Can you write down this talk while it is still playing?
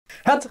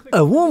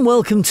A warm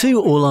welcome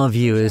to all our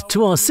viewers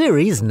to our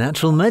series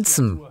Natural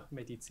Medicine.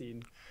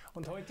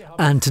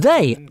 And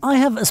today I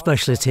have a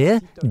specialist here,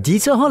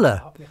 Dieter Hölle,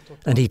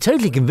 and he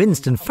totally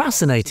convinced and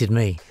fascinated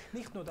me.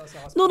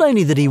 Not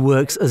only that he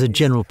works as a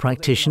general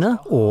practitioner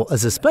or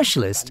as a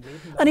specialist,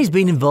 and he's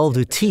been involved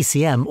with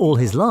TCM all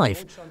his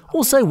life,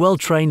 also well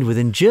trained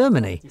within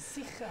Germany,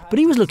 but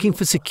he was looking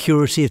for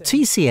security of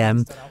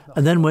TCM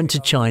and then went to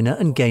China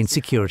and gained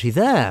security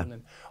there.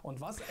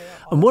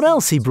 And what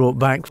else he brought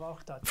back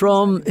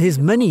from his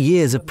many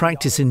years of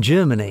practice in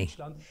Germany?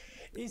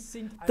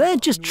 They're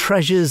just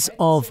treasures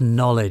of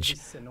knowledge.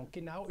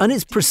 And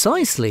it's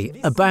precisely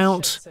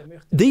about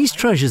these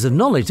treasures of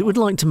knowledge that we'd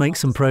like to make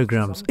some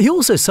programs. He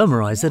also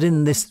summarised that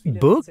in this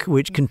book,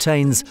 which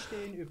contains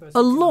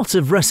a lot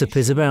of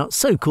recipes about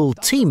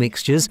so-called tea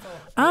mixtures,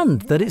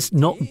 and that it's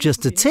not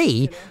just a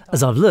tea,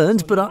 as I've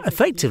learned, but are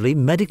effectively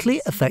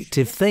medically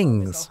effective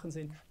things.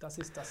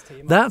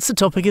 That's the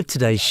topic of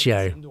today's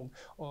show.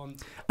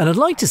 And I'd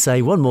like to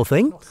say one more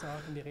thing.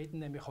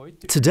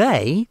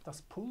 Today,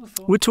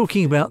 we're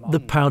talking about the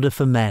powder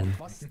for men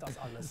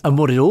and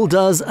what it all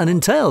does and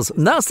entails.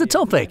 And that's the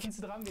topic.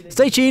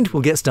 Stay tuned,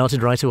 we'll get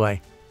started right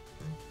away.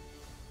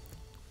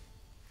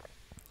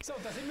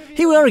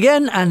 Here we are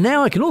again, and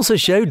now I can also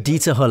show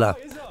Dieter Hölle.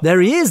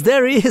 There he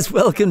is.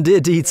 Welcome, dear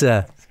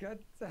Dieter.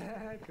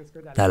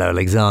 Hello,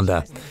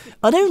 Alexander.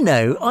 I don't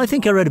know, I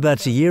think I read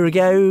about a year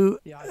ago.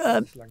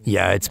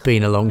 Yeah, it's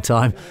been a long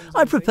time.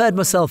 I prepared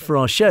myself for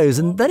our shows,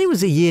 and then it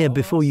was a year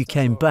before you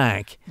came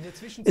back.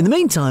 In the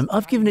meantime,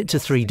 I've given it to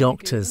 3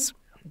 doctors.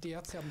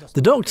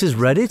 The doctors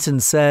read it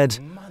and said,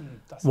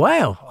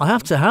 wow, I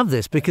have to have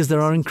this because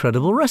there are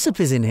incredible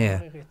recipes in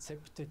here.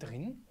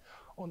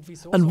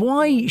 And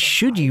why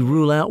should you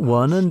rule out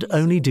one and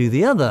only do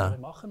the other?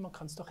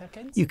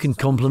 You can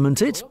complement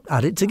it,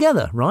 add it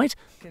together, right?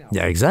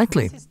 Yeah,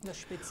 exactly.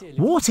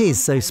 What is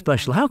so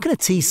special? How can a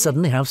tea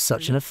suddenly have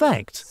such an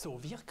effect?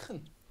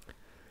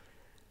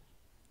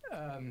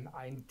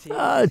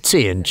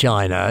 Tea in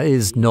China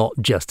is not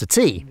just a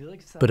tea,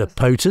 but a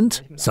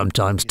potent,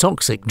 sometimes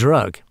toxic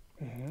drug.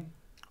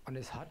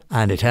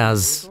 And it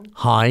has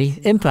high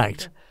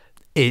impact.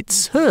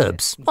 It's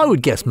herbs. I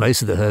would guess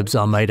most of the herbs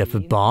are made up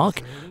of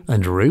bark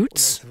and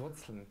roots.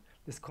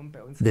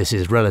 This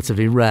is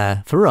relatively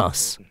rare for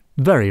us.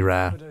 Very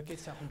rare.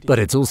 But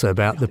it's also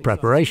about the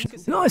preparation.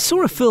 You know, I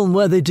saw a film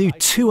where they do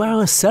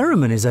 2-hour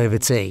ceremonies over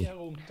tea.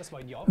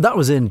 That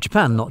was in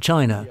Japan, not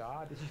China.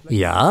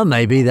 Yeah,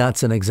 maybe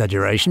that's an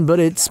exaggeration, but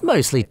it's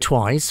mostly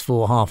twice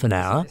for half an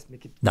hour.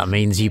 That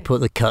means you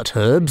put the cut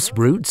herbs,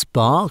 roots,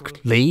 bark,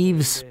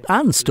 leaves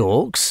and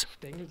stalks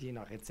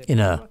in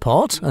a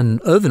pot, an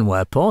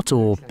earthenware pot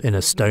or in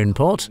a stone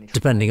pot,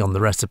 depending on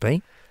the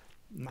recipe.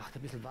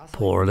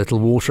 Pour a little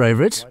water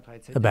over it,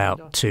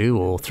 about 2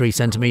 or 3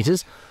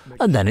 centimetres,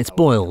 and then it's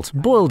boiled.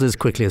 Boiled as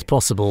quickly as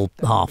possible,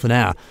 half an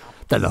hour.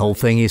 Then the whole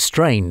thing is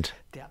strained.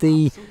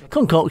 The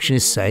concoction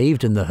is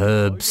saved and the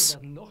herbs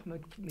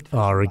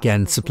are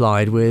again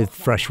supplied with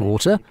fresh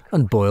water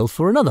and boiled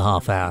for another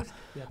half hour.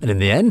 And in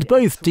the end,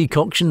 both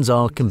decoctions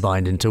are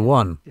combined into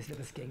one.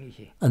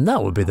 And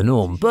that would be the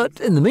norm. But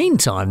in the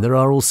meantime, there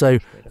are also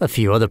a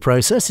few other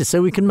processes,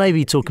 so we can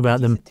maybe talk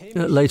about them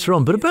later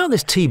on. But about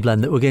this tea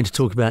blend that we're going to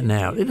talk about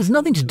now, it has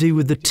nothing to do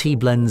with the tea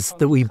blends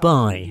that we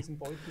buy,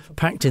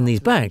 packed in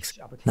these bags.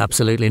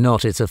 Absolutely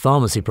not. It's a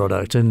pharmacy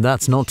product, and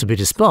that's not to be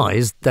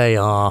despised. They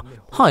are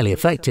highly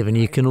effective, and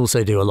you can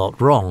also do a lot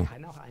wrong.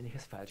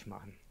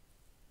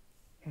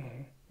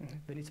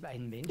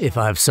 If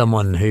I have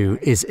someone who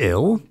is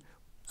ill,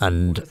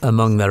 and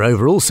among their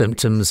overall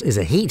symptoms is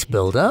a heat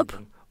build-up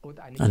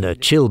and a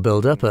chill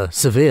build-up, a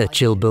severe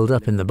chill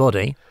build-up in the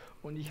body,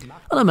 and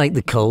I make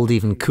the cold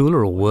even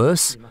cooler or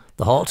worse,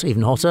 the hot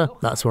even hotter,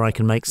 that's where I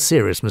can make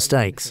serious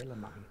mistakes.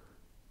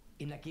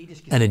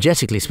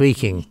 Energetically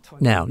speaking,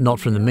 now,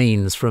 not from the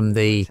means, from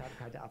the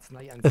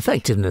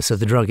effectiveness of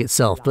the drug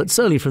itself, but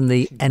solely from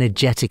the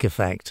energetic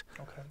effect.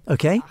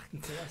 Okay?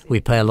 We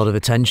pay a lot of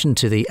attention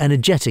to the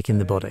energetic in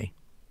the body.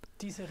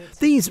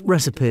 These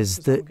recipes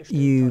that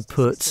you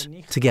put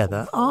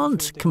together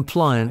aren't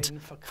compliant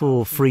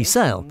for free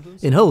sale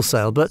in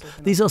wholesale, but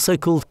these are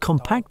so-called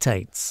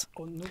compactates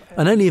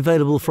and only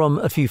available from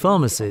a few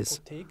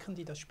pharmacies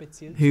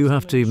who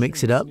have to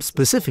mix it up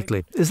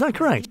specifically. Is that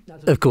correct?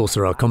 Of course,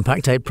 there are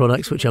compactate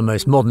products which are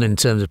most modern in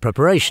terms of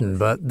preparation,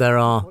 but there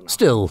are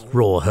still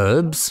raw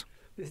herbs.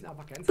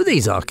 But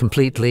these are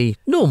completely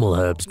normal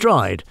herbs,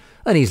 dried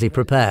and easily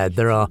prepared.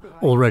 There are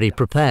already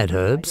prepared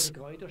herbs.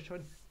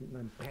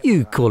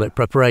 You call it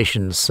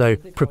preparations, so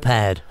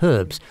prepared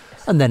herbs,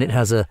 and then it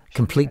has a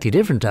completely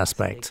different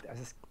aspect.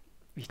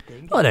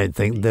 I don't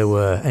think there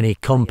were any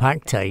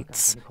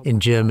compactates in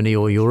Germany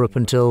or Europe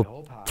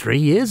until 3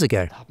 years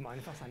ago.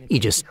 You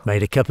just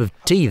made a cup of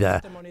tea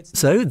there.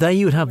 So there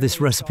you would have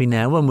this recipe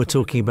now when we're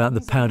talking about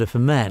the powder for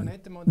men.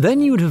 Then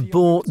you would have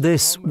bought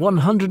this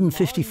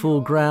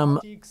 154-gram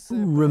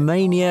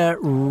Romania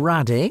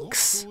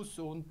radix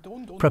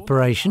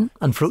preparation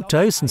and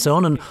fructose and so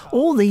on, and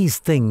all these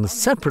things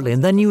separately,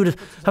 and then you would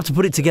have to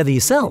put it together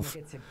yourself.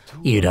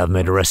 You'd have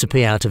made a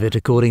recipe out of it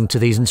according to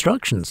these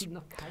instructions.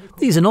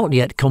 These are not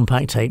yet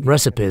compactate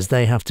recipes,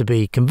 they have to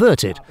be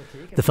converted.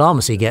 The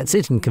pharmacy gets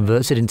it and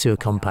converts it into a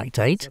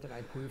compactate.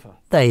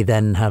 They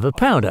then have a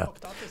powder.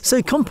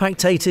 So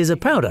compactate is a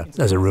powder.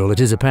 As a rule, it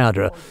is a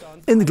powder.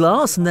 In the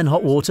glass and then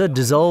hot water,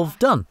 dissolve,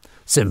 done.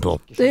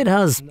 Simple. It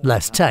has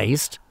less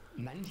taste.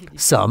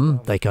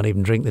 Some, they can't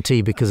even drink the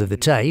tea because of the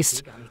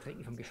taste.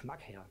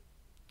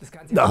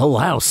 The whole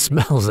house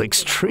smells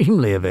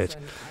extremely of it.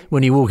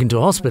 When you walk into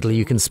a hospital,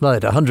 you can smell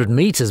it 100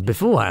 meters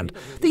beforehand.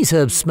 These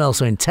herbs smell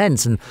so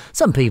intense, and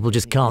some people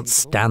just can't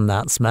stand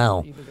that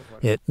smell.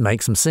 It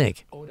makes them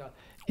sick.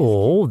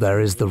 Or there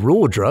is the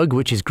raw drug,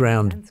 which is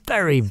ground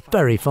very,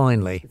 very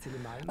finely.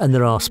 And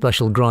there are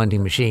special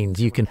grinding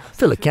machines. You can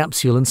fill a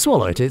capsule and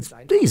swallow it. It's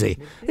easy.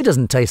 It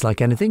doesn't taste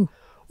like anything.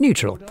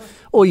 Neutral.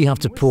 Or you have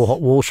to pour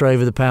hot water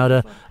over the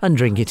powder and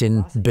drink it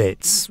in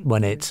bits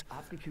when it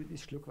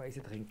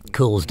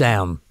cools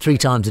down, 3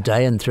 times a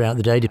day and throughout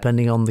the day,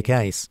 depending on the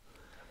case.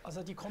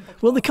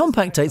 Well, the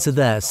compactates are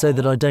there so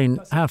that I don't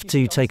have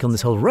to take on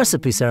this whole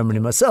recipe ceremony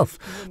myself,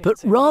 but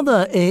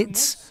rather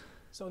it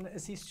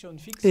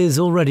is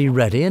already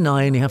ready and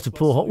I only have to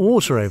pour hot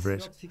water over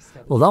it.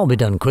 Well, that'll be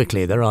done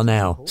quickly. There are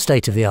now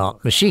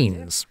state-of-the-art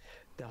machines.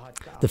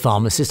 The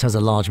pharmacist has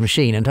a large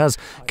machine and has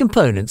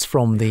components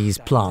from these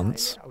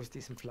plants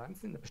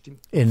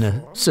in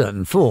a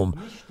certain form.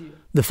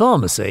 The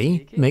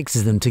pharmacy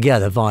mixes them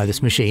together via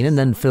this machine and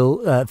then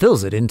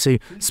fills it into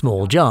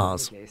small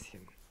jars.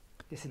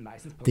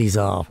 These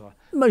are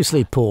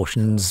mostly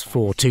portions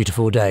for 2 to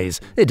 4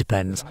 days. It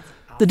depends.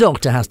 The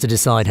doctor has to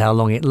decide how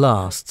long it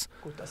lasts.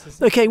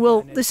 Okay,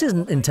 well, this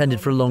isn't intended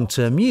for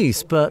long-term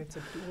use, but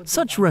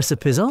such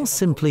recipes are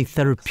simply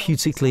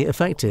therapeutically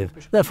effective,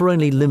 therefore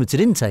only limited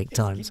intake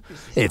times.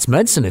 It's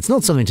medicine, it's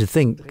not something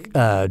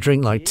to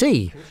drink like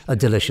tea, a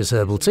delicious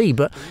herbal tea,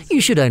 but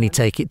you should only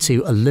take it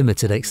to a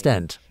limited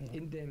extent.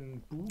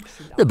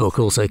 The book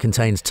also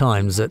contains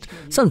times that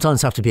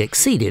sometimes have to be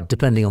exceeded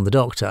depending on the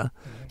doctor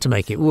to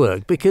make it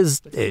work,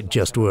 because it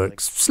just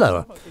works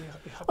slower.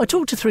 I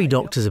talked to 3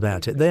 doctors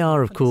about it. They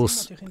are, of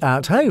course,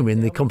 at home in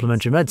the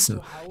complementary medicine.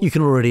 You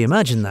can already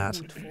imagine that.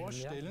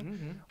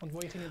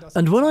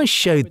 And when I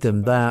showed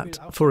them that,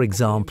 for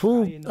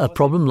example, a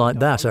problem like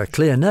that, a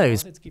clear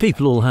nose,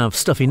 people all have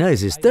stuffy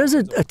noses, there's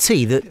a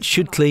tea that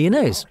should clear your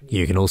nose.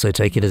 You can also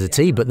take it as a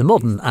tea, but the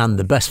modern and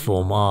the best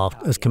form are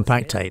as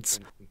compactates.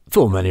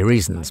 For many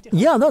reasons.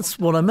 Yeah, that's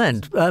what I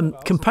meant.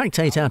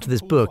 Compactate out of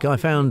this book. I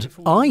found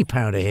eye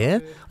powder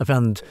here. I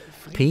found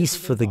peace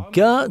for the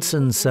gut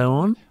and so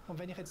on.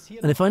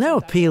 And if I now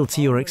appeal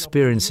to your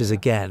experiences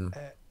again,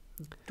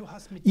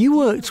 you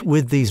worked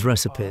with these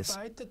recipes.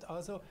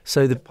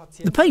 So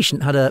the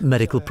patient had a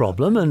medical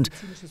problem and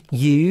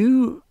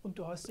you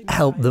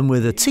helped them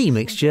with a tea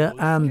mixture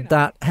and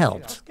that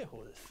helped.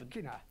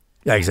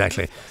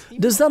 Exactly.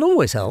 Does that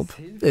always help?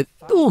 It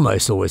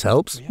almost always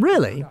helps.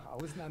 Really?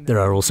 There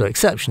are also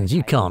exceptions.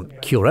 You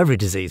can't cure every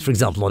disease. For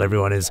example, not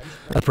everyone is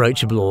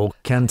approachable or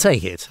can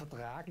take it.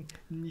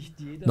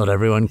 Not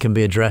everyone can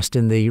be addressed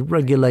in the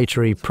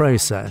regulatory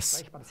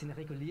process.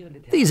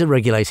 These are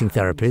regulating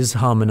therapies,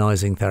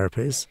 harmonizing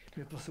therapies.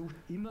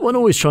 One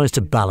always tries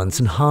to balance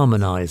and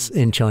harmonize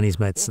in Chinese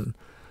medicine.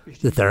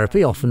 The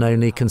therapy often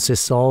only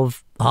consists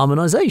of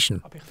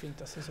harmonization.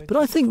 But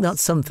I think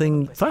that's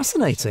something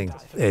fascinating.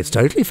 It's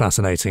totally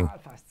fascinating.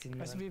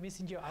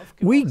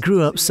 We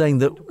grew up saying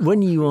that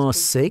when you are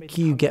sick,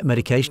 you get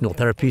medication or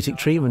therapeutic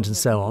treatment and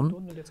so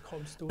on.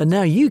 And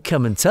now you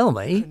come and tell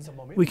me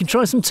we can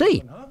try some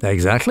tea.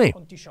 Exactly.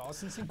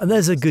 And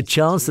there's a good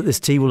chance that this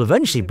tea will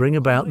eventually bring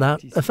about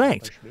that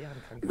effect.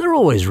 They're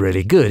always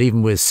really good,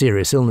 even with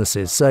serious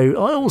illnesses. So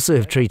I also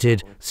have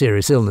treated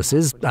serious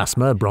illnesses,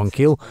 asthma,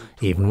 bronchial,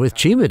 even with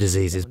tumour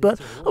diseases. But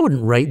I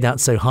wouldn't rate that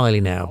so highly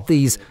now.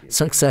 These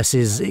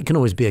successes, it can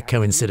always be a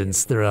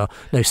coincidence. There are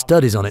no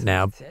studies on it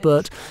now.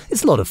 But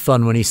it's a lot of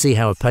fun when you see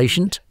how a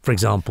patient, for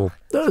example,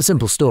 a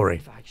simple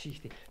story.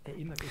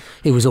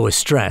 He was always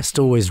stressed,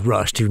 always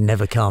rushed, who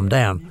never calmed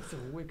down.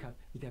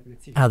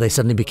 How they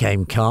suddenly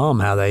became calm,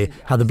 how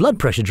the blood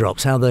pressure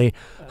drops, how the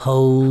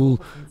whole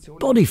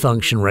body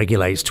function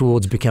regulates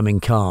towards becoming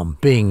calm,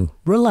 being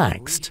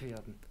relaxed.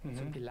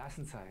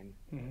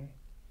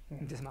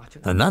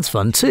 And that's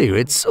fun too.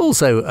 It's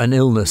also an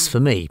illness for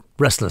me.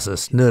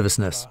 Restlessness,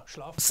 nervousness,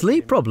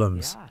 sleep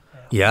problems.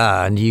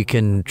 Yeah, and you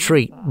can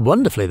treat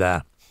wonderfully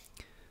there.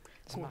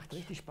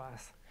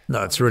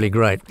 That's really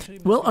great.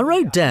 Well, I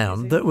wrote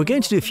down that we're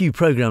going to do a few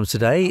programs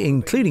today,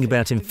 including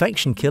about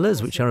infection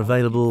killers, which are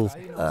available,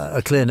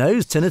 a clear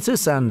nose,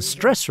 tinnitus, and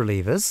stress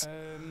relievers.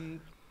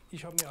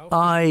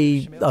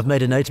 I've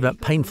made a note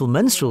about painful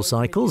menstrual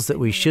cycles that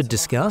we should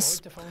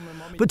discuss.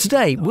 But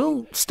today,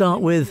 we'll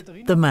start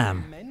with the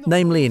man.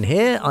 Namely, in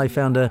here, I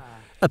found a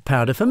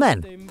powder for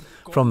men.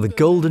 From the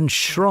Golden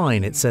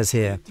Shrine, it says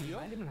here.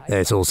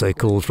 It's also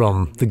called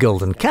from the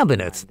Golden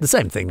Cabinet. The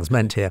same thing's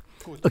meant here.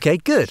 Okay,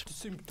 good.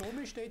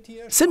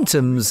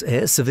 Symptoms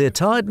here: severe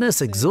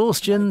tiredness,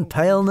 exhaustion,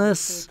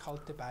 paleness,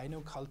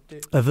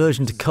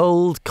 aversion to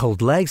cold,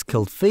 cold legs,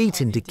 cold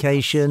feet.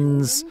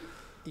 Indications: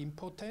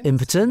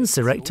 impotence,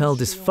 erectile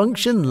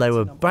dysfunction,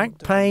 lower back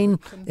pain,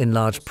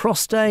 enlarged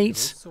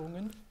prostate.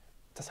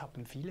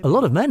 A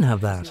lot of men have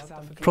that.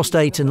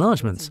 Prostate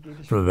enlargements.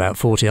 From about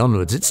 40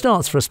 onwards, it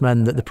starts for us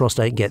men that the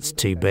prostate gets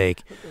too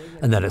big.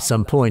 And then at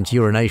some point,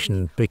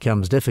 urination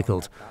becomes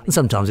difficult. And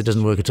sometimes it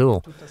doesn't work at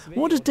all.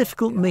 What does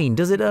difficult mean?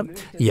 Does it,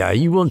 yeah,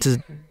 you want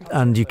to,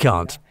 and you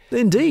can't.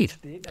 Indeed.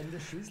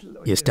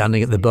 You're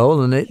standing at the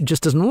bowl and it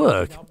just doesn't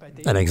work.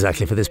 And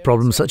exactly for this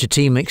problem, such a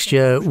tea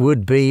mixture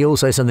would be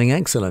also something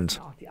excellent.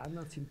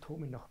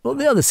 Well,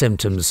 the other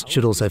symptoms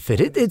should also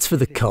fit. It's for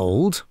the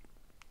cold.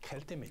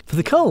 For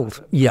the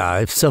cold? Yeah,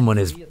 if someone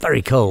is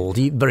very cold,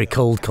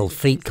 cold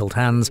feet, cold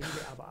hands,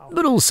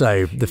 but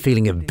also the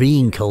feeling of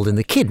being cold in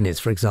the kidneys,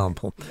 for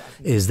example,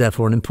 is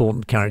therefore an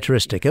important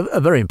characteristic,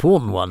 a very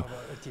important one.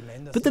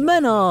 But the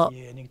men are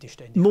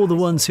more the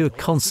ones who are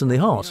constantly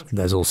hot.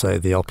 There's also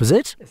the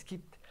opposite.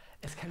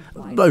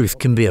 Both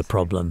can be a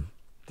problem,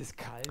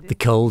 the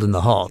cold and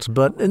the hot,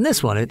 but in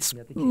this one it's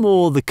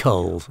more the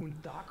cold.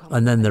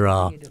 And then there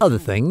are other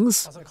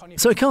things.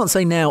 So I can't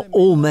say now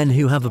all men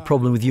who have a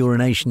problem with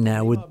urination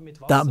now, would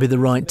that be the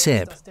right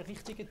tip?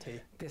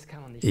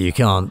 You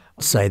can't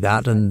say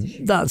that,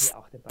 and that's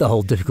the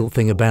whole difficult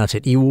thing about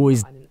it. You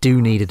always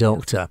do need a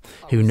doctor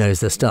who knows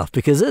their stuff,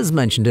 because as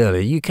mentioned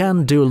earlier, you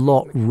can do a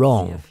lot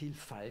wrong.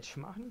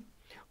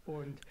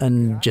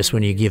 And just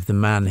when you give the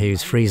man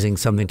who's freezing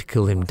something to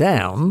cool him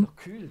down,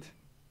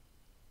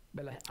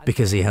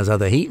 because he has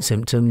other heat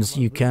symptoms,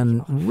 you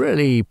can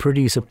really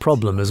produce a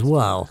problem as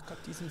well.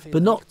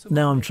 But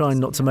now I'm trying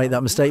not to make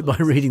that mistake by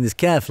reading this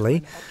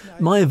carefully.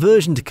 My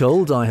aversion to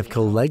cold, I have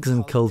cold legs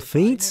and cold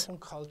feet.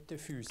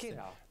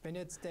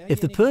 If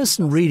the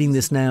person reading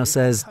this now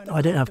says,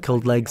 I don't have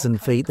cold legs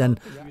and feet, then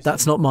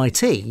that's not my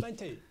tea.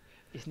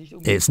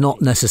 It's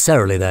not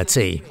necessarily their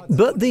tea.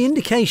 But the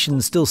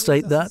indications still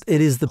state that it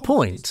is the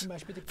point.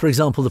 For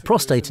example, the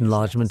prostate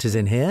enlargement is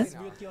in here.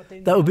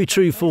 That would be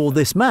true for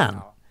this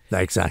man.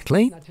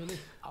 Exactly.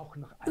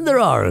 There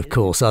are, of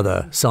course,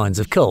 other signs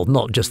of cold,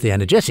 not just the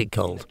energetic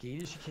cold.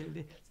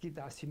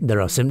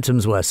 There are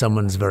symptoms where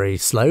someone's very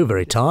slow,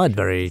 very tired,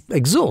 very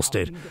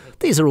exhausted.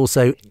 These are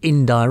also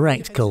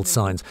indirect cold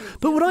signs.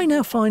 But would I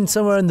now find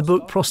somewhere in the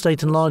book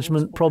prostate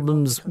enlargement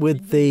problems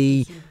with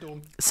the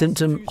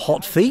symptom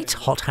hot feet,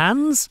 hot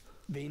hands?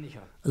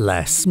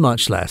 Less,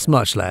 much less,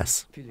 much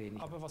less.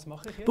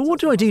 But what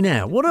do I do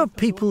now? What are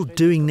people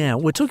doing now?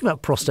 We're talking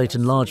about prostate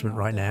enlargement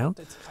right now.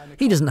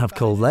 He doesn't have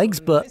cold legs,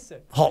 but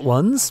hot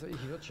ones.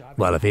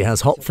 Well, if he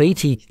has hot feet,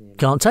 he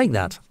can't take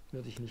that.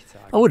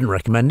 I wouldn't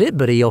recommend it,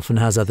 but he often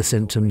has other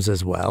symptoms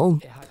as well.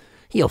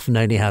 He often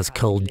only has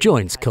cold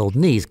joints, cold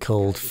knees,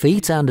 cold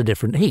feet, and a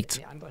different heat.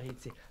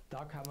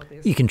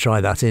 You can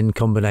try that in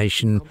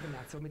combination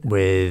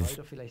with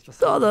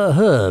other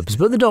herbs,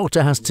 but the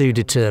doctor has to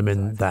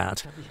determine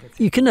that.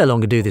 You can no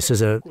longer do this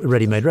as a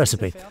ready-made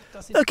recipe.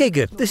 Okay,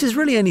 good. This is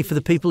really only for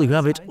the people who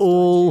have it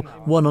all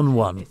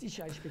one-on-one.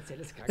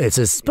 It's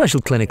a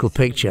special clinical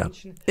picture.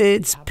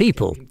 It's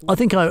people. I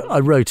think I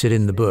wrote it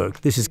in the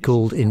book. This is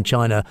called, in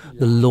China,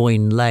 the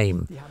loin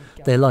lame.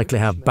 They likely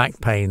have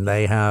back pain,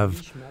 they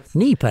have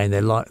knee pain,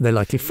 they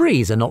likely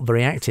freeze, are not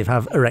very active,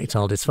 have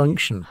erectile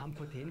dysfunction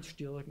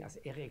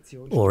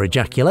or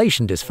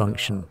ejaculation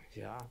dysfunction.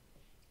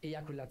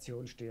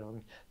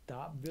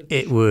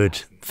 It would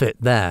fit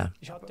there.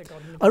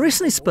 I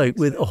recently spoke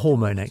with a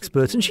hormone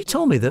expert, and she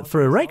told me that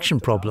for erection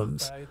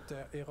problems,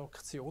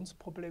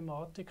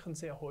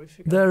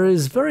 there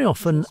is very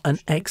often an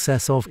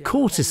excess of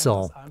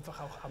cortisol,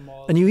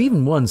 and you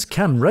even once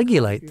can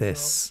regulate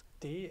this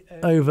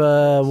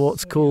over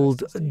what's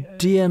called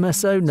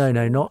DMSO,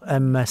 no, not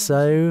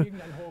MSO,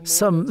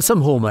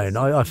 some hormone,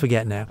 I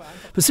forget now,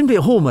 but simply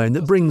a hormone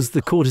that brings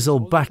the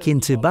cortisol back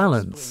into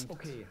balance.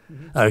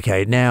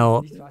 Okay,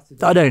 now,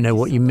 I don't know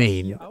what you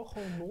mean.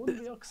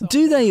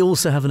 Do they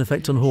also have an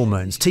effect on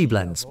hormones,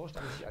 T-blends?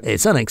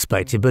 It's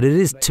unexpected, but it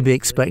is to be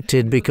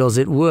expected because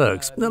it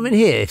works. I mean,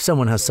 here, if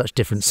someone has such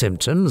different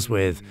symptoms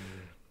with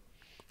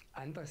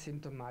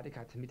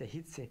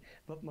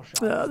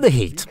the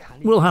heat,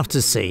 we'll have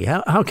to see.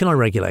 How can I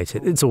regulate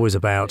it? It's always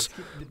about,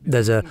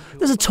 there's a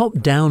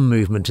top-down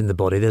movement in the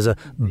body, there's a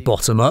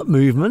bottom-up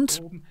movement,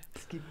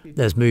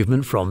 there's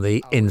movement from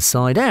the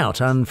inside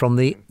out and from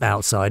the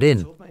outside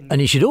in. And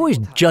you should always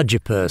judge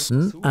a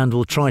person and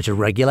will try to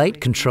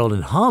regulate, control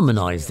and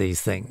harmonize these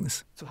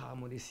things.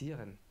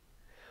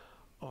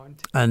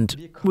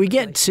 And we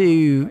get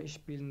to,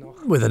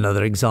 with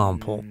another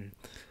example,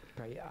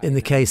 in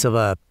the case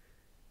of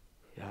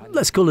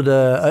let's call it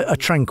a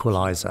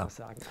tranquilizer.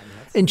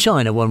 In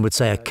China, one would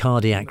say a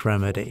cardiac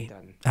remedy.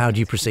 How do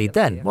you proceed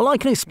then? Well, I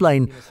can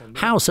explain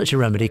how such a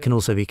remedy can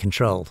also be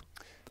controlled.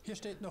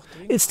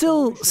 It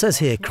still says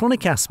here,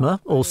 chronic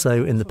asthma,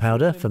 also in the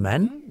powder for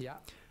men.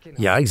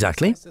 Yeah,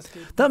 exactly.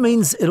 That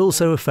means it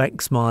also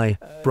affects my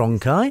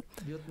bronchi.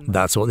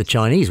 That's what the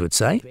Chinese would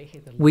say.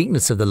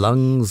 Weakness of the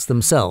lungs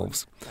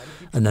themselves.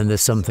 And then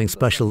there's something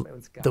special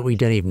that we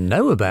don't even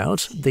know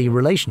about. The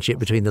relationship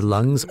between the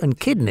lungs and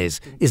kidneys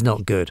is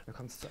not good.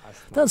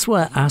 That's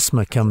where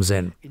asthma comes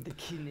in.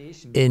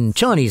 In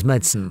Chinese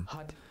medicine,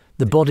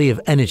 the body of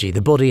energy,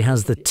 the body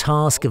has the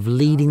task of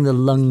leading the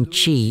lung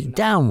qi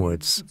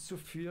downwards.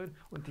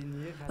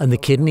 And the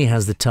kidney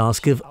has the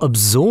task of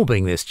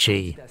absorbing this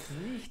qi.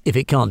 If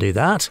it can't do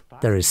that,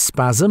 there is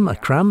spasm, a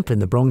cramp in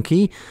the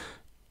bronchi,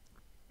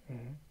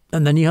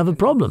 and then you have a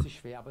problem.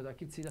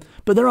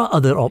 But there are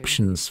other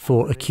options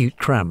for acute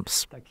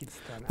cramps.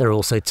 There are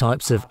also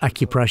types of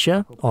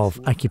acupressure,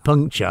 of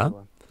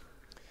acupuncture.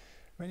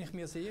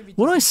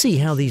 When I see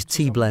how these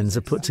tea blends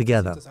are put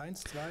together,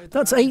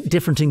 that's 8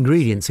 different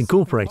ingredients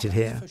incorporated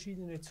here.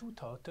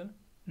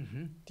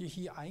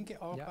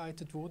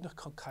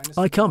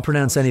 I can't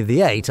pronounce any of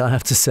the 8, I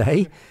have to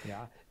say.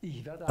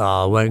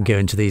 I won't go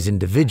into these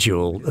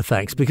individual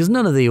effects because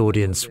none of the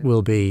audience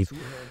will be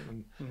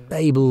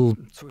able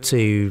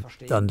to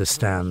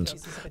understand.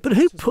 But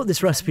who put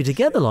this recipe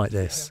together like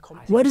this?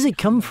 Where does it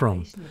come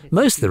from?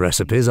 Most of the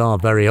recipes are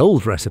very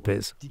old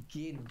recipes.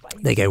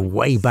 They go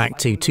way back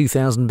to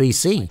 2000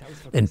 BC,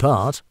 in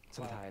part.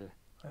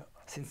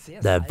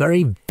 They're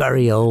very,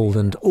 very old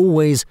and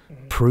always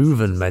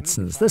proven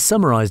medicines. They're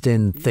summarized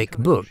in thick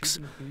books,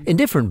 in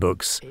different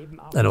books,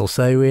 and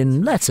also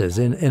in letters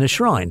in a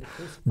shrine.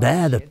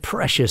 There, the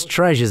precious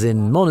treasures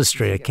in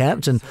monastery are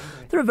kept, and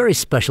there are very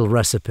special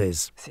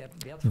recipes,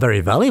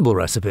 very valuable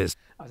recipes.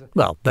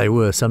 Well, they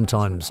were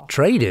sometimes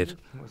traded.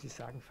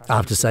 I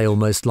have to say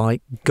almost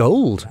like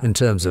gold in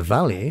terms of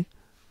value.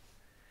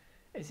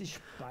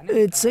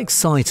 It's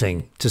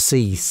exciting to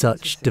see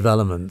such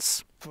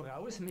developments.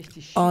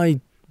 I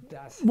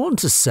want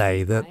to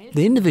say that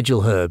the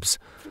individual herbs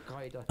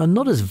are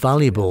not as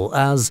valuable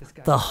as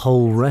the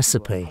whole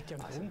recipe.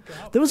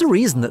 There was a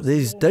reason that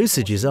these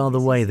dosages are the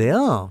way they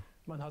are.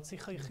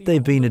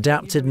 They've been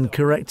adapted and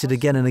corrected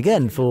again and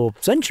again for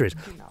centuries.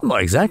 Well,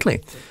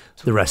 exactly.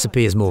 The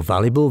recipe is more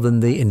valuable than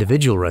the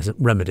individual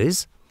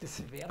remedies.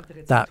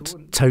 That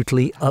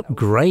totally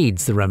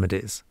upgrades the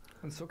remedies.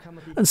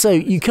 And so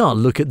you can't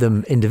look at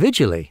them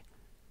individually.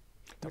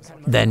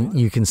 Then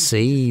you can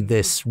see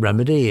this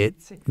remedy, it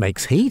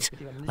makes heat.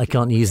 I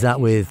can't use that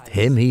with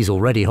him, he's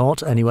already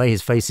hot. Anyway,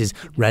 his face is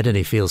red and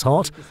he feels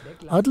hot.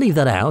 I'd leave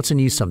that out and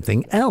use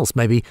something else,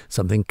 maybe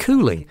something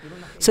cooling.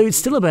 So it's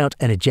still about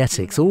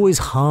energetics, always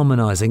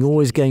harmonizing,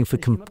 always going for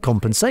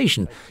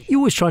compensation. You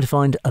always try to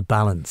find a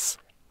balance.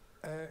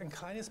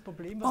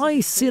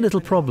 I see a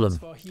little problem.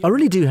 I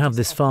really do have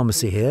this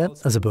pharmacy here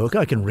as a book.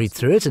 I can read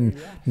through it,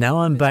 and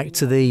now I'm back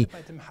to the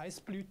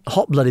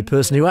hot-blooded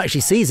person who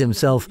actually sees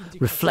himself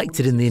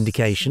reflected in the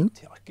indication,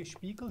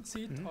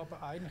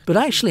 but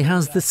actually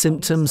has the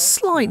symptoms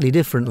slightly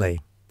differently.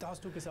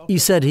 You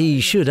said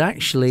he should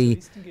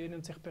actually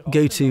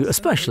go to a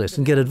specialist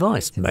and get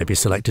advice, maybe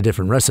select a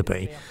different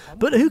recipe.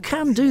 But who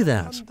can do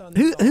that?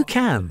 Who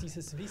can?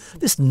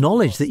 This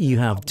knowledge that you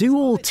have, do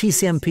all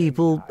TCM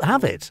people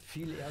have it?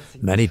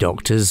 Many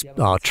doctors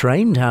are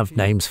trained, have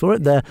names for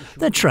it,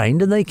 they're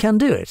trained and they can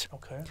do it.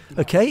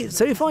 Okay,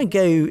 so if I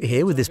go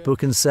here with this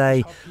book and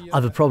say, I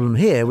have a problem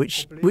here,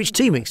 which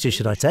tea mixture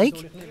should I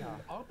take?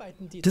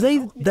 Do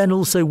they then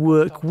also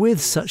work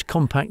with such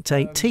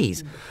compactate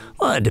teas?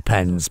 Well, it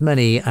depends.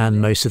 Many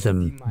and most of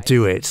them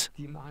do it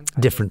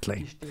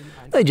differently.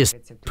 They just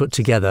put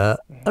together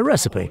a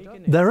recipe,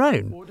 their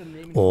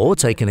own, or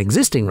take an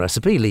existing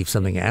recipe, leave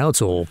something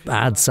out, or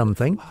add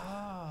something.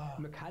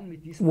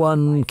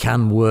 One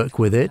can work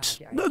with it.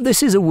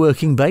 This is a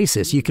working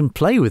basis. You can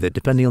play with it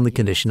depending on the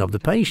condition of the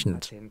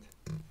patient.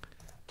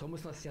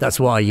 That's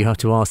why you have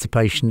to ask the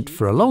patient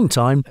for a long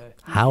time,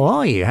 how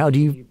are you? How do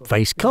you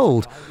face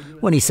cold?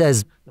 When he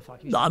says,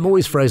 I'm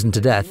always frozen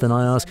to death, and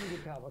I ask,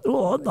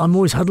 oh, I'm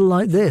always huddled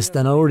like this,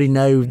 then I already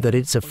know that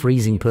it's a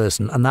freezing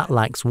person and that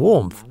lacks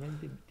warmth.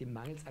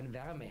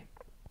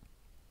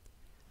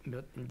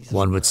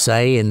 One would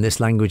say in this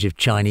language of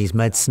Chinese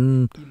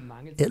medicine,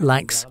 it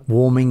lacks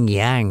warming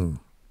yang.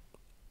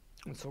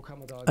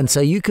 And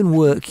so you can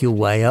work your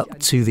way up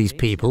to these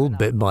people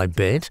bit by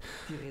bit,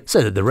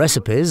 so that the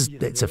recipes,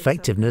 its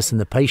effectiveness and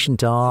the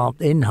patient are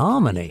in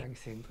harmony.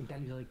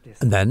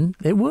 And then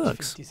it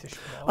works.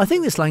 I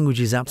think this language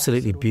is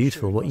absolutely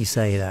beautiful, what you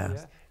say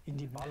there.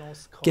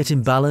 Get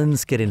in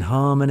balance, get in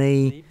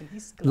harmony.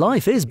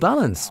 Life is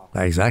balance.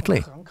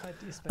 Exactly.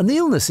 And the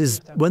illness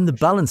is when the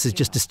balance is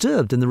just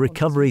disturbed, and the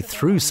recovery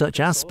through such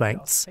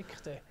aspects.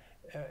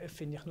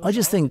 I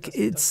just think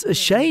it's a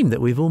shame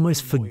that we've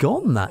almost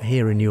forgotten that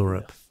here in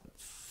Europe.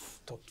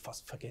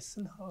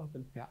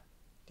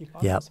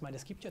 Yeah.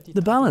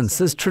 The balance,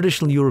 there's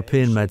traditional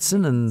European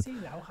medicine and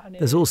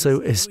there's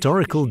also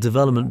historical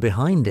development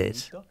behind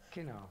it.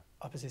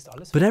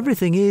 But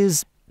everything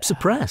is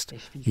suppressed.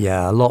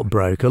 Yeah, a lot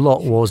broke, a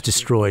lot was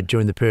destroyed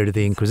during the period of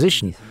the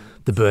Inquisition,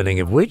 the burning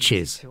of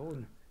witches.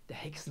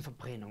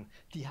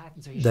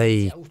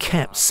 They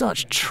kept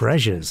such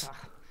treasures.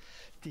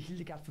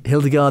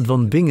 Hildegard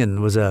von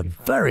Bingen was a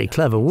very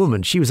clever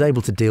woman. She was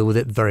able to deal with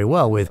it very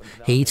well, with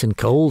heat and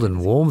cold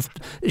and warmth.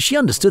 She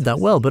understood that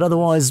well, but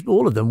otherwise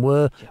all of them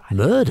were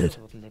murdered.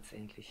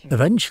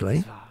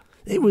 Eventually,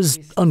 it was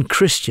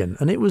unchristian,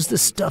 and it was the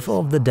stuff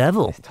of the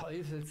devil.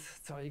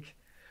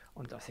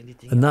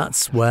 And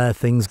that's where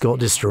things got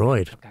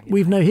destroyed.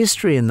 We've no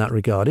history in that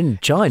regard. In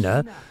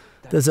China,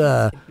 there's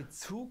a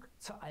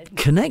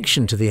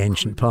connection to the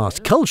ancient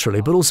past,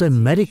 culturally, but also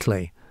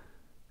medically.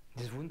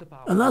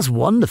 And that's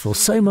wonderful.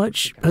 So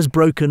much has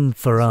broken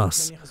for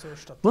us.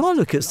 When I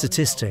look at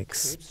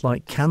statistics,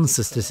 like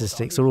cancer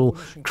statistics or all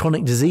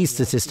chronic disease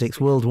statistics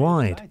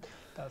worldwide,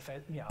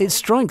 it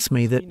strikes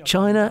me that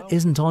China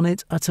isn't on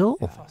it at all.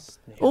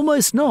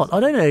 Almost not. I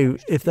don't know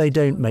if they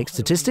don't make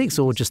statistics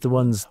or just the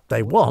ones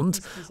they want,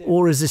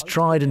 or is this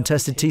tried and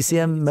tested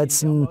TCM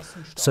medicine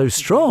so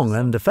strong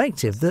and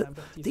effective that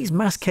these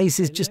mass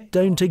cases just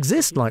don't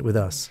exist like with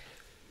us?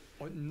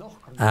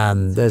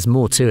 And there's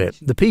more to it.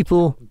 The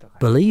people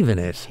believe in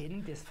it.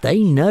 They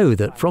know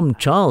that from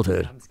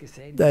childhood,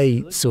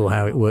 they saw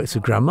how it works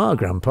with grandma,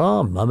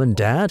 grandpa, mum and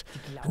dad,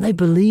 and they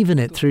believe in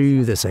it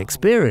through this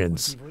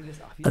experience.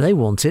 And they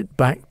want it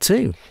back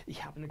too.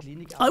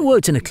 I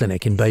worked in a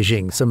clinic in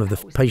Beijing. Some of the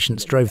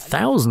patients drove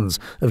thousands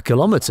of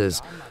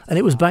kilometers, and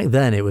it was back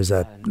then, it was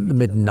the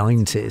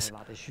mid-90s.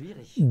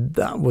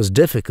 That was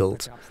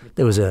difficult.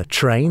 There was a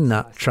train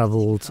that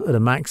travelled at a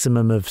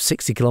maximum of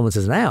 60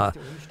 kilometers an hour.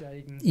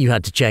 You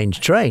had to change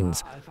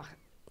trains.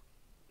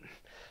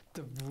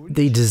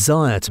 The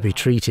desire to be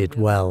treated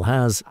well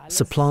has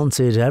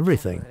supplanted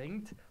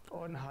everything.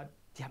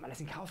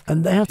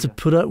 And they have to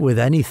put up with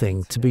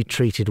anything to be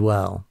treated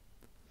well.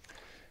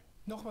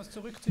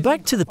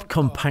 Back to the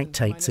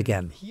compactates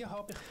again.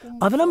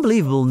 I have an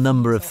unbelievable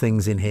number of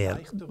things in here.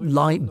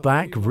 Light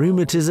back,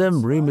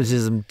 rheumatism,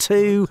 rheumatism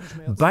 2,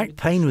 back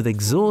pain with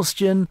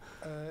exhaustion,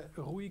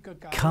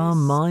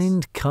 calm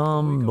mind,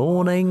 calm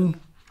morning.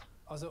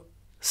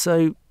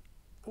 So,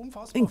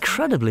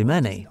 incredibly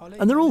many.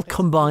 And they're all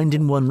combined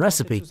in one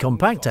recipe,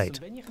 compactate.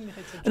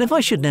 And if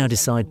I should now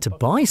decide to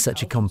buy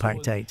such a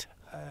compactate,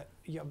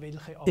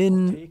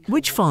 in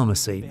which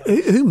pharmacy?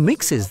 Who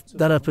mixes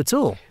that up at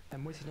all?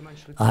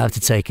 I have to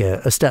take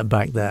a step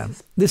back there.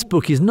 This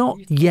book is not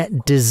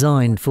yet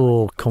designed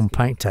for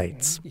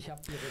compactates.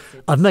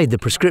 I've made the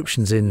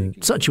prescriptions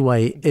in such a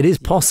way it is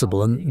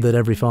possible and that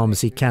every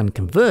pharmacy can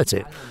convert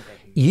it.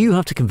 You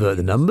have to convert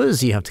the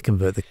numbers, you have to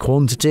convert the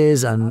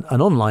quantities, and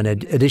an online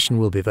edition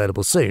will be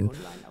available soon.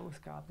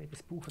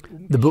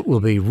 The book will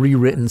be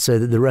rewritten so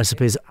that the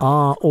recipes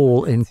are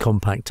all in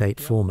compactate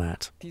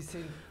format.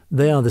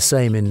 They are the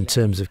same in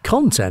terms of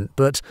content,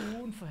 but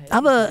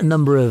have a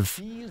number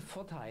of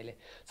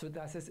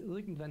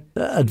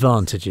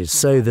advantages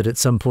so that at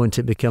some point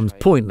it becomes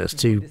pointless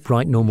to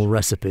write normal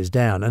recipes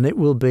down, and it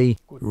will be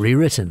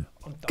rewritten.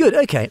 Good,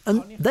 okay,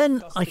 and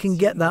then I can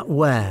get that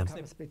where?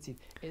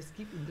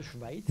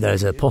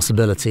 There's a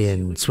possibility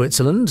in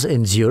Switzerland,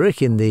 in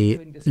Zurich, in the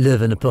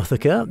Löwen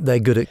Apotheker. They're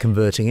good at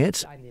converting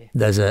it.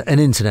 There's an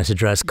internet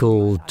address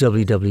called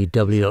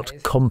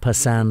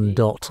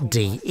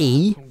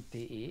www.compassan.de.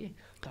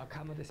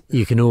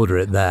 You can order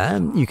it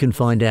there. You can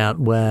find out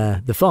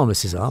where the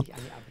pharmacies are.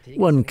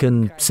 One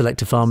can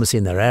select a pharmacy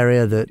in their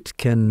area that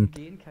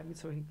can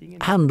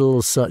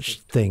handle such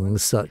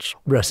things, such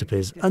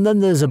recipes. And then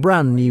there's a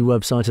brand new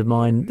website of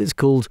mine that's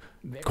called,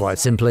 quite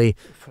simply,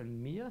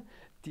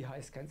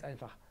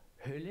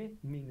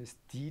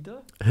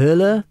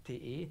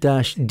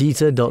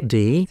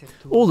 Hölle-Dieter.de.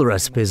 All the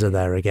recipes are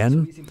there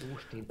again,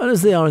 and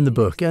as they are in the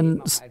book,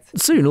 and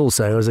soon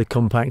also as a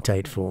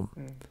compactate form.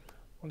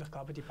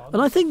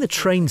 And I think the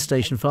train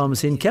station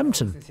pharmacy in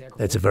Kempten,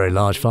 it's a very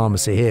large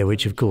pharmacy here,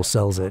 which of course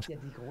sells it.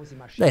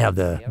 They have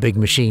the big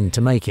machine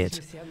to make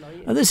it.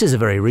 And this is a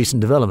very recent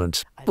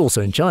development.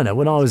 Also in China,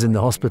 when I was in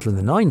the hospital in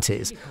the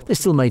 90s, they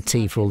still made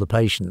tea for all the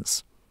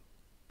patients.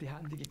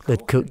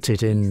 They'd cooked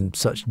it in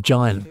such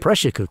giant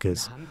pressure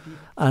cookers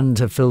and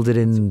have filled it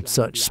in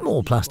such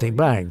small plastic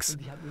bags.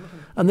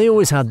 And they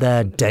always had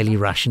their daily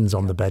rations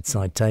on the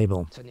bedside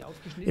table.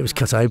 It was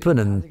cut open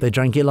and they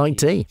drank it like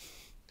tea.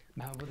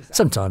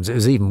 Sometimes it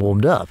was even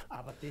warmed up.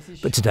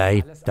 But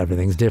today,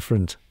 everything's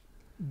different.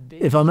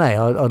 If I may,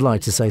 I'd like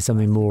to say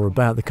something more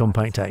about the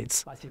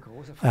compactates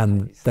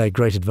and their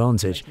great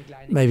advantage.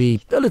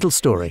 Maybe a little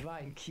story.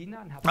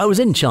 I was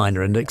in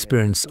China and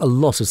experienced a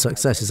lot of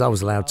successes. I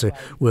was allowed to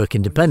work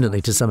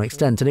independently to some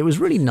extent, and it was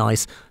really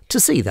nice to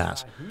see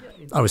that.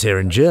 I was here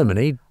in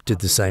Germany, did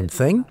the same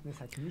thing,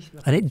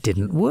 and it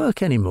didn't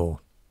work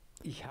anymore.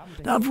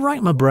 Now, I've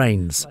racked my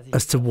brains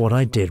as to what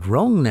I did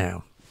wrong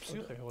now.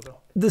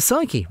 The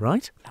psyche,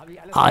 right?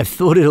 I've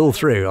thought it all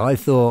through. I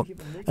thought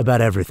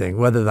about everything,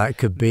 whether that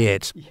could be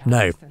it.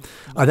 No.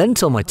 I then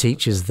told my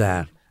teachers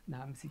there.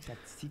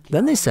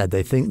 Then they said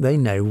they think they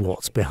know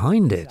what's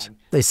behind it.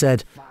 They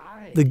said,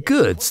 the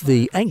goods,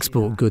 the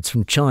export goods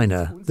from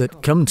China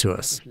that come to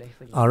us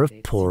are of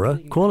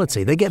poorer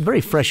quality. They get very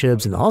fresh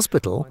herbs in the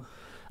hospital,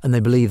 and they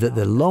believe that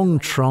the long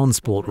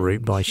transport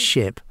route by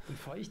ship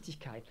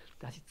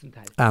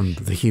And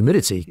the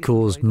humidity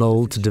caused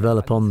mould to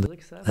develop on the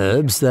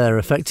herbs. They're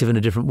effective in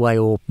a different way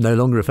or no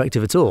longer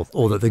effective at all,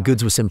 or that the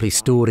goods were simply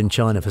stored in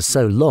China for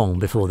so long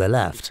before they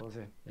left.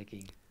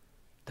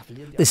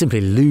 They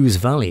simply lose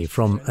value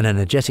from an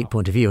energetic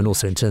point of view and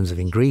also in terms of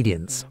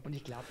ingredients.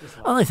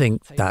 I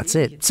think that's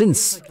it.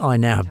 Since I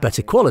now have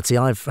better quality,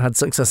 I've had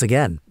success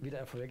again.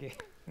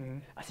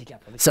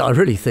 So I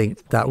really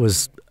think that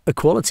was a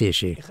quality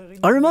issue.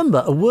 I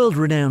remember a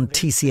world-renowned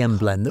TCM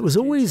blend that was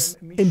always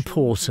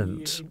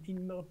important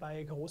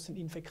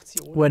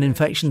when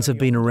infections have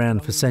been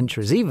around for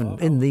centuries, even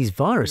in these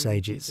virus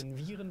ages.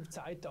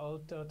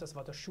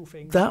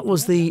 That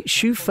was the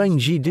Shufeng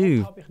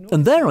Jidu,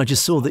 and there I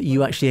just saw that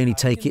you actually only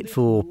take it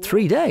for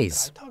 3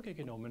 days.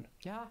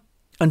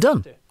 And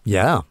done.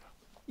 Yeah.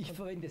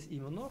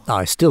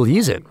 I still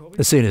use it.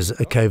 As soon as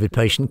a COVID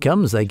patient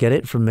comes, they get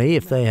it from me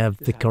if they have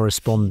the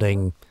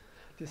corresponding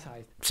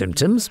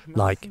symptoms,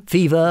 like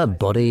fever,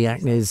 body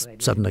acne,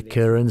 sudden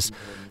occurrence.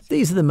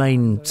 These are the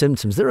main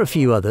symptoms. There are a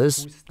few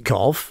others.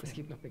 Cough.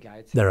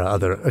 There are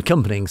other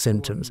accompanying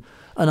symptoms.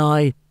 And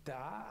I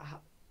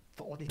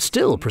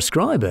still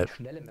prescribe it,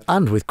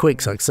 and with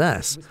quick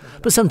success.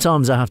 But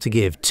sometimes I have to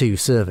give 2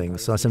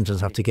 servings. I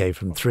sometimes have to go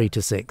from 3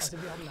 to 6.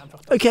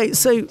 Okay,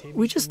 so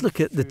we just look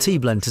at the tea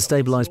blend to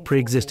stabilise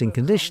pre-existing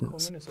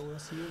conditions.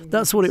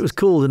 That's what it was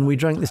called, and we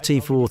drank this tea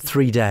for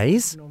 3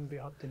 days.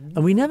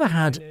 And we never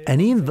had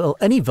any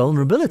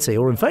vulnerability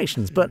or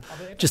infections, but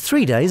just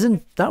 3 days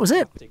and that was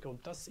it.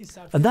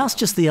 And that's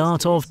just the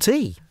art of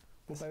tea.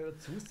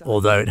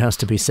 Although it has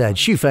to be said,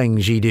 Shufeng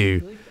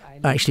Jidu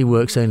actually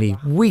works only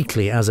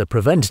weekly as a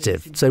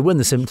preventative, so when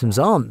the symptoms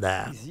aren't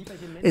there,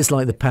 it's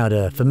like the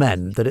powder for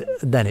men,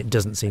 then it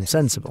doesn't seem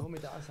sensible.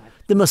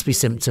 There must be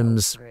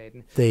symptoms,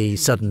 the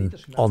sudden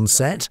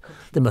onset,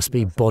 there must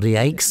be body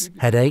aches,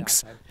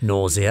 headaches,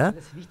 nausea.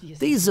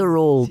 These are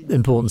all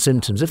important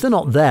symptoms. If they're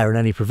not there and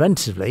only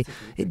preventatively,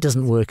 it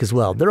doesn't work as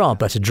well. There are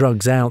better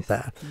drugs out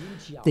there.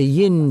 The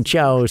Yin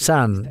Chao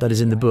San that is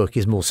in the book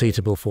is more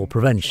suitable for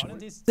prevention.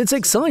 It's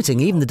exciting,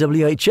 even the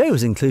WHO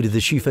has included the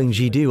Shufeng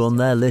Jidu on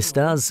their list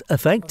as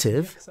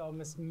effective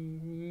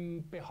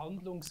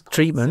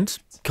treatment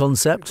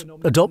concept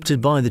adopted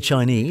by the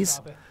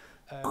Chinese.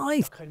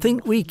 I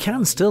think we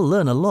can still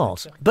learn a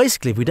lot.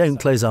 Basically, if we don't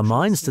close our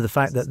minds to the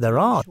fact that there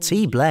are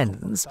tea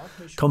blends,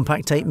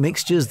 compactate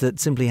mixtures that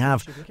simply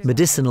have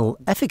medicinal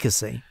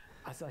efficacy.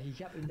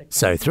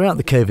 So throughout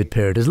the COVID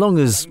period, as long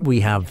as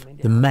we have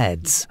the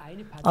meds,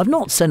 I've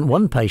not sent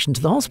one patient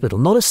to the hospital,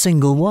 not a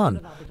single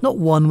one. Not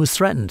one was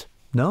threatened.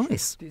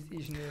 Nice.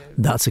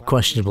 That's a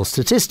questionable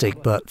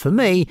statistic, but for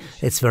me,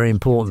 it's very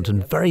important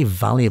and very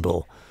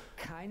valuable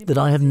that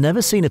I have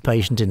never seen a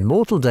patient in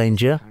mortal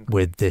danger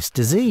with this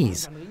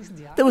disease.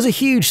 There was a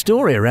huge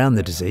story around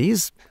the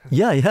disease.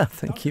 Yeah,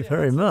 thank you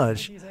very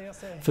much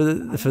for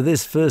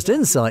this first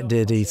insight,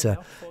 dear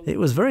Dieter. It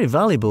was very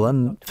valuable,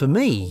 and for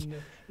me,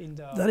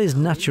 that is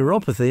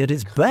naturopathy at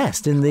its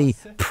best in the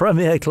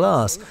premier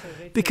class.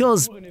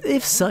 Because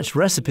if such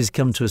recipes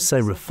come to us so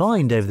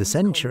refined over the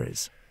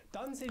centuries,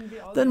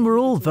 then we're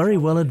all very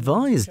well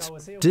advised,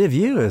 dear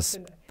viewers.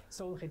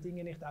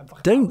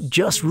 Don't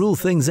just rule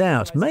things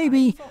out.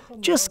 Maybe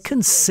just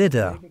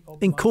consider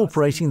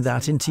incorporating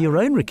that into your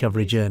own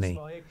recovery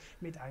journey.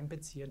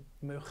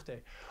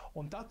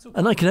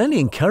 And I can only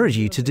encourage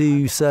you to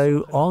do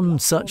so on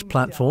such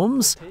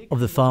platforms of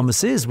the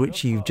pharmacies,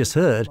 which you've just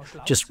heard,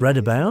 just read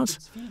about.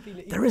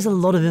 There is a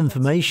lot of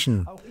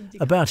information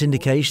about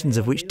indications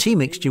of which tea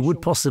mixture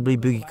would possibly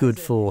be good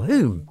for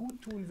whom.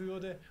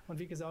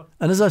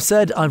 And as I've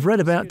said, I've read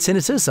about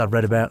tinnitus, I've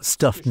read about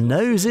stuffed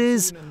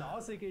noses,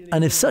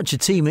 and if such a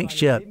tea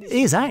mixture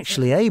is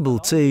actually able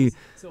to,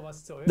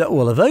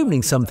 well, of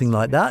opening something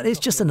like that, it's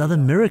just another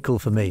miracle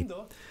for me,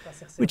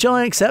 which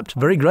I accept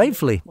very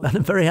gratefully and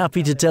I'm very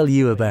happy to tell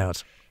you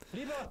about.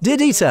 Dear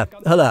Dieter,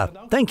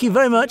 hello, thank you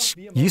very much.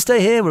 You stay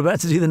here, we're about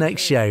to do the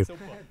next show.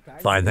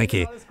 Fine, thank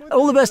you.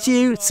 All the best to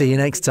you, see you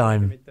next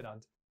time.